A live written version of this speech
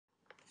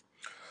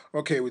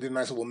Okay, we did a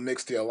nice little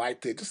mix there. I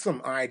liked it. Just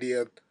some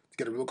idea to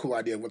get a real cool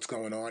idea of what's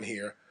going on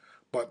here.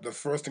 But the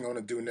first thing I want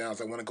to do now is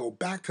I want to go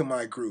back to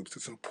my groups.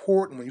 It's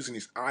important when using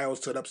these IO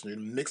setups and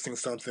you're mixing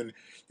something,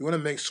 you want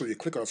to make sure you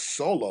click on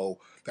solo,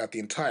 that the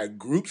entire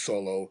group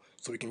solo,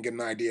 so we can get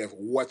an idea of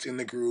what's in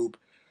the group,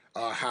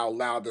 how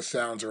loud the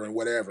sounds are, and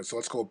whatever. So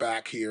let's go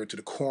back here to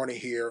the corner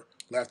here,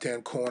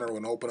 left-hand corner. We're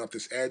going to open up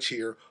this edge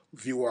here,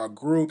 view our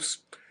groups,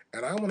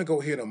 and I want to go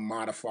here to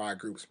modify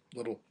groups.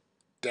 Little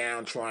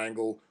down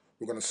triangle.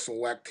 We're going to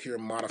select here,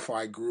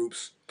 modify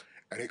groups,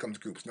 and here comes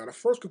groups. Now the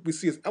first group we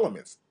see is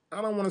elements. I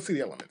don't want to see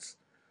the elements.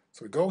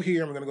 So we go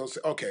here and we're going to go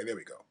say, okay, there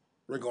we go.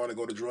 We're going to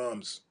go to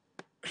drums.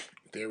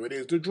 There it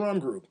is, the drum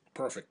group.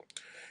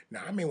 Perfect.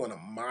 Now I may want to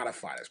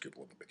modify this group a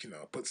little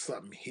bit, put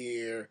something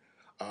here.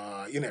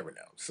 You never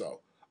know. So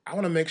I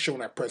want to make sure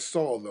when I press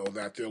solo though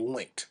that they're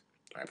linked.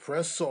 I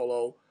press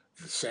solo,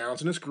 the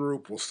sounds in this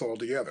group will solo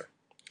together.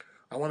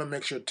 I want to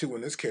make sure too,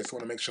 in this case, I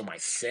want to make sure my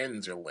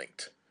sends are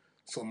linked.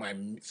 So my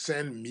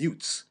send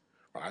mutes.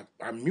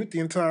 I mute the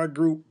entire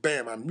group.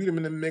 Bam, I mute them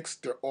in the mix.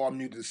 They're all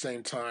muted at the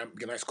same time.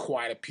 Get a nice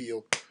quiet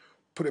appeal.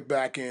 Put it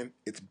back in.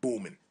 It's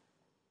booming.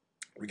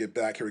 We get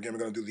back here again. We're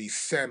going to do these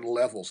send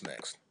levels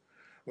next.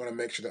 I want to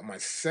make sure that my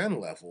send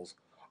levels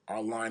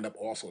are lined up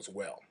also as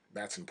well.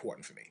 That's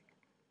important for me.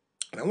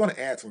 And I want to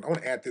add something. I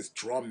want to add this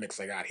drum mix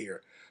I got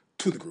here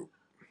to the group.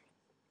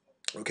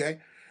 Okay?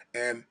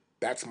 And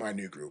that's my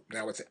new group.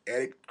 Now it's an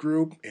edit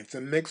group. It's a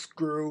mixed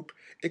group.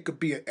 It could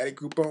be an edit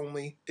group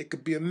only. It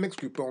could be a mixed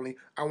group only.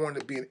 I want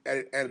it to be an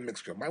edit and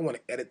mixed group. I want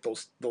to edit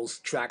those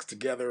tracks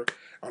together.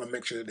 I want to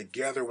make sure they're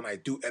together when I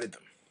do edit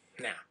them.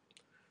 Now,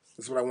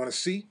 this is what I want to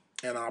see,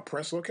 and I'll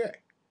press OK.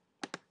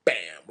 Bam,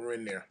 we're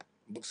in there.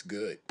 Looks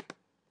good.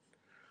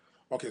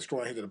 Okay,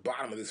 scrolling here to the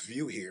bottom of this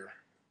view here.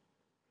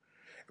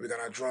 We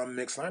got our drum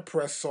mix, and I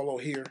press solo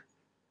here.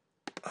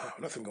 Oh,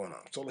 nothing going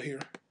on. Solo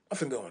here.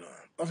 Nothing going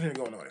on. Nothing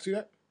going on. See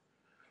that?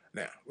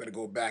 Now, we're going to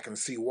go back and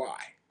see why.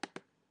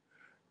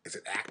 Is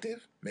it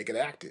active? Make it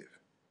active.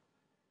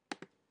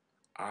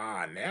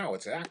 Ah, now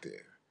it's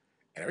active.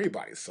 And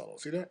everybody's solo.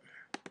 See that?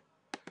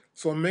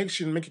 So make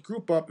sure you make your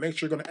group up. Make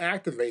sure you're going to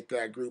activate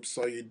that group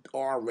so you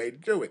are ready to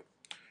do it.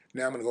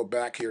 Now I'm going to go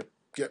back here,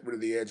 get rid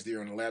of the edge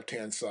there on the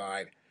left-hand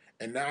side.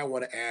 And now I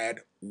want to add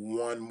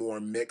one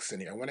more mix in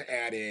here. I want to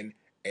add in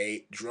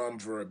a drum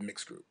verb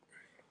mix group.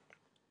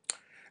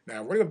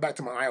 Now, we're going to go back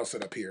to my IO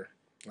setup here.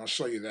 I'll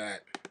show you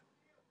that.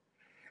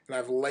 And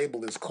I've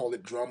labeled this, called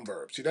it drum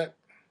verb. See that?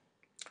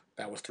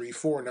 That was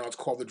 3-4. Now it's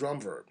called the drum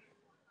verb.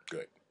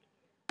 Good.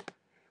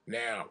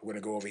 Now we're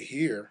going to go over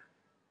here,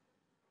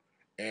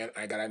 and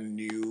I got a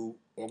new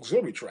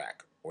auxiliary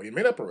track. Already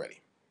made up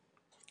already.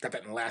 Got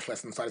that in the last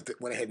lesson, so I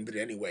just went ahead and did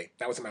it anyway.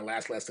 That was in my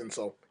last lesson,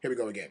 so here we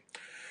go again.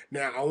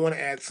 Now I want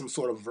to add some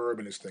sort of verb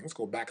in this thing. Let's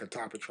go back to the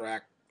top of the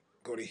track,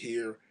 go to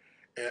here,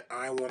 and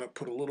I want to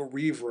put a little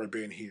reverb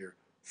in here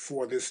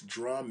for this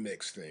drum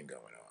mix thing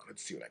going on.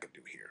 Let's see what I can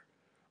do here.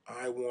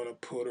 I want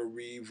to put a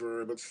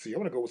reverb. Let's see. I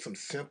want to go with some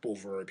simple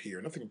verb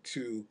here. Nothing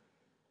too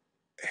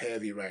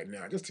heavy right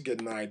now. Just to get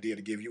an idea,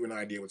 to give you an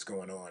idea what's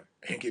going on.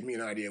 And give me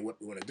an idea what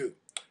we want to do.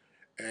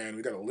 And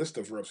we got a list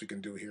of verbs we can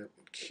do here.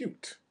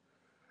 Cute.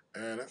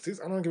 And I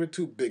don't want to give it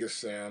too big a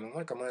sound. I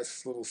like a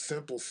nice little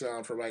simple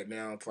sound for right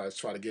now. Until I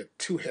try to get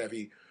too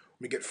heavy.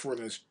 When we get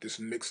further in this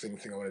mixing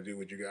thing I want to do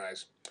with you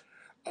guys.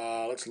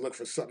 Let's look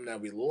for something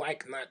that we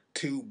like. Not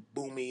too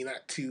boomy.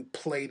 Not too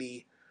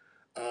platey.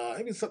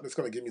 Maybe something that's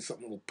going to give me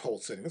something a little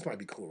pulsating. This might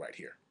be cool right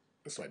here.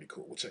 This might be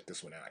cool. We'll check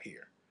this one out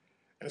here.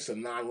 And it's a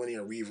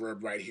nonlinear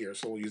reverb right here,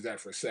 so we'll use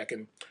that for a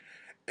second.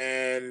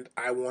 And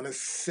I want to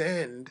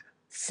send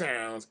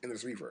sounds in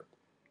this reverb.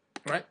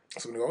 All right?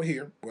 So we're going to go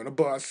here. We're going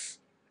to bus.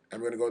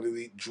 And we're going to go to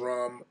the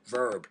drum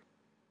verb.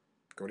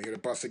 Go to here to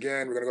bus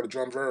again. We're going to go to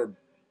drum verb.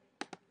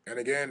 And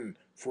again,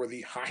 for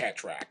the hi-hat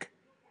track,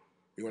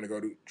 we want to go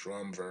to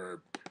drum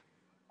verb.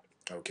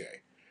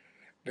 Okay.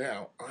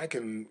 Now, I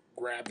can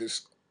grab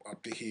this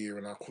up to here,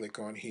 and I'll click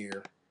on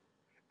here,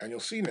 and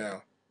you'll see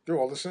now they're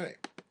all the same.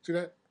 See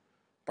that?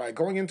 By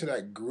going into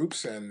that group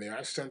send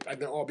there,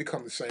 they all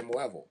become the same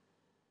level.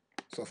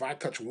 So if I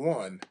touch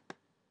one,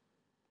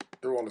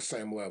 they're all the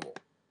same level,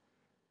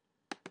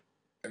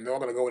 and they're all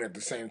going to go in at the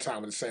same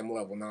time at the same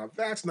level. Now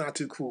that's not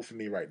too cool for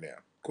me right now,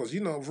 because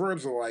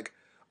verbs are like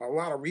a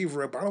lot of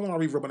reverb. I don't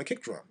want a reverb on a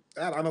kick drum.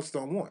 That I just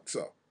don't want.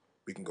 So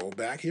we can go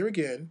back here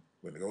again.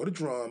 We're going to go to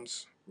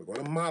drums. We're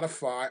going to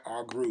modify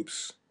our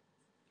groups.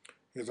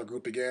 Here's our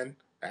group again.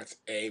 That's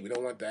A. We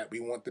don't want that. We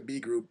want the B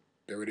group.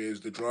 There it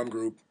is, the drum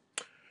group.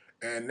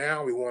 And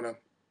now we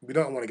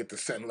don't want to get the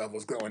send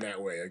levels going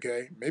that way,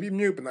 okay? Maybe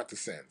mute, but not the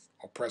sends.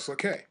 I'll press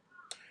OK.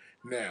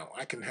 Now,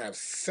 I can have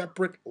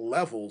separate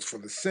levels for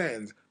the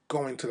sends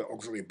going to the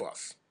auxiliary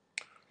bus.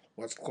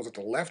 Let's close at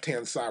the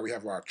left-hand side. We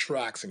have our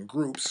tracks and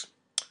groups.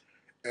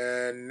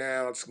 And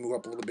now let's move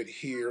up a little bit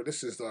here.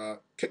 This is the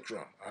kick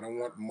drum. I don't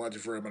want much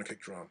verb on a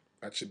kick drum.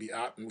 That should be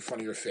out in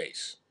front of your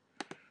face.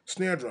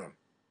 Snare drum.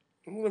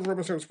 The verb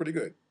and is pretty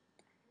good.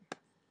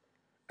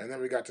 And then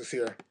we got this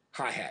here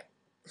hi-hat.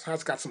 So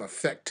it's got some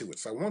effect to it.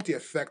 So I want the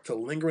effect to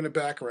linger in the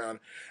background.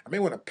 I may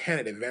want to pan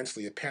it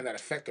eventually, pan that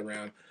effect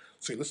around.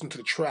 So you listen to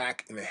the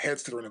track and the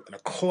head's still in a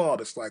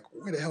club. It's like,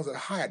 where the hell's that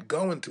hi-hat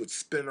going to? It's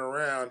spinning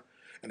around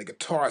and the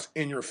guitar is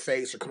in your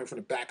face or coming from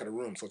the back of the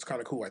room. So it's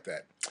kind of cool like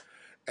that.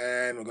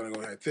 And we're going to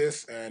go like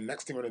this. And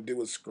next thing we're going to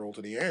do is scroll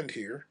to the end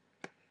here.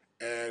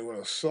 And we're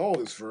going to solve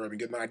this verb and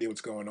get an idea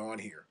what's going on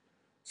here.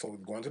 So we're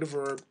going to the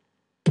verb.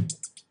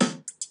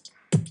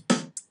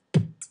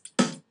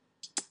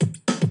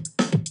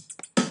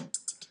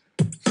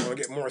 So I want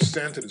to get more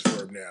sense to this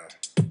verb now.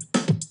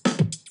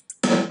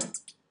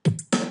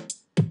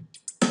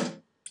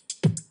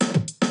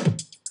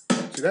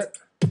 See that?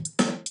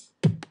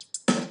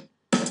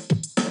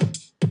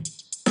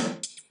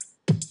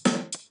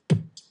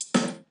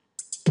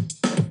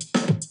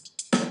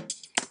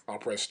 I'll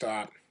press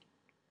stop.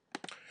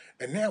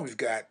 And now we've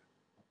got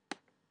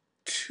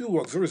two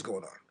auxiliaries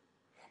going on.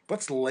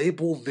 Let's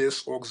label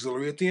this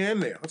auxiliary at the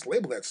end there. Let's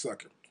label that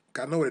sucker.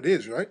 Gotta know what it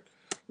is, right?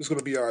 This is going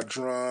to be our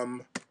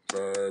drum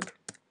verb.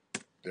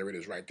 There it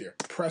is right there.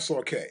 Press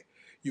OK.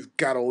 You've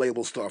got to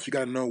label stuff. You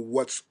got to know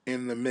what's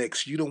in the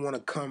mix. You don't want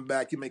to come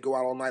back. You may go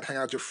out all night, hang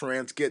out with your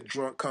friends, get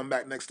drunk, come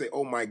back next day.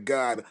 Oh my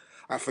God,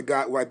 I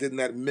forgot what I did in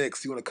that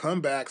mix. You want to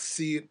come back,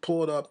 see it,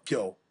 pull it up.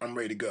 Yo, I'm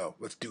ready to go.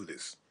 Let's do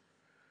this.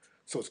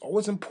 So it's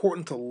always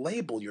important to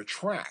label your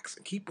tracks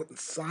and keep it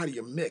inside of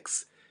your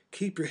mix.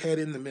 Keep your head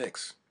in the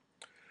mix.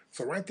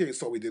 So right there,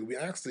 so we did. We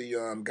actually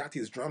got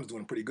these drums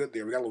doing pretty good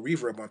there. We got a little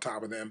reverb on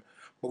top of them,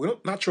 but we're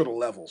not sure the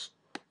levels.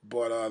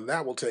 But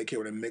that will take care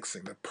of the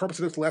mixing. The purpose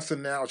of this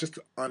lesson now is just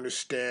to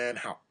understand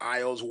how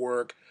IOs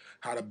work,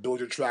 how to build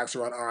your tracks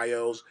around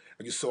IOs.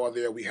 And you saw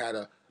there we had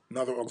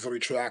another auxiliary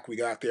track we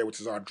got there,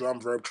 which is our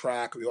drum verb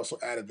track. We also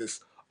added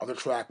this other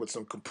track with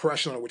some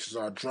compression on it, which is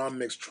our drum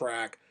mix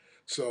track.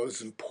 So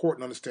it's important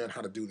to understand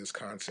how to do this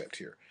concept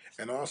here.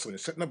 And also, when you're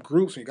setting up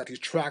groups, when you got these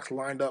tracks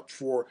lined up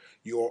for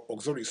your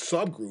auxiliary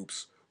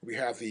subgroups, we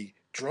have the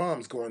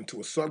drums going to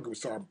a subgroup,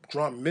 so our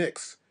drum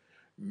mix,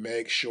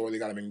 make sure they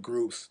got them in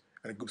groups,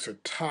 and the groups are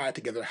tied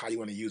together how you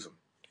want to use them.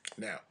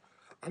 Now,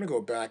 I'm going to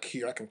go back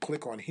here. I can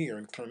click on here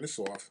and turn this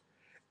off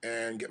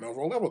and get my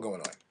overall level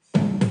going on.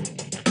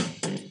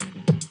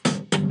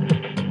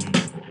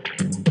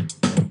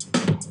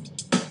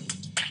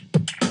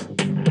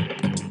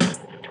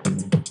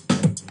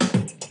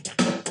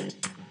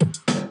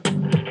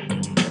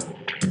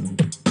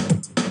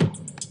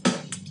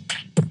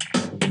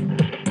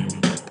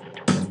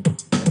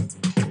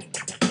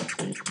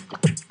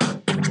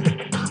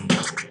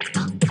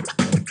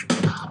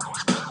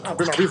 I'll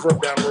bring my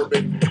reverb down a little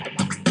bit.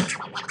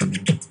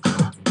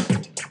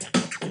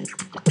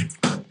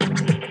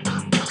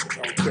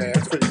 Okay,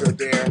 that's pretty good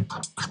there.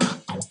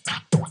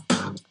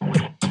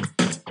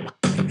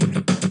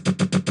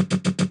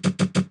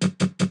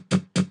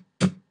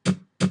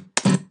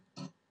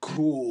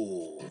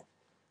 Cool.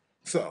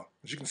 So,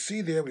 as you can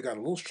see there, we got a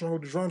little stronger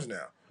with the drums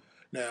now.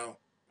 Now,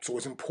 so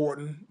it's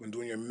important when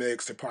doing your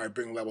mix to probably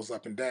bring levels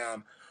up and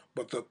down,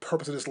 but the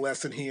purpose of this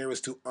lesson here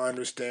is to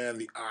understand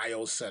the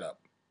IO setup.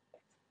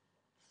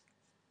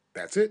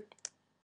 That's it.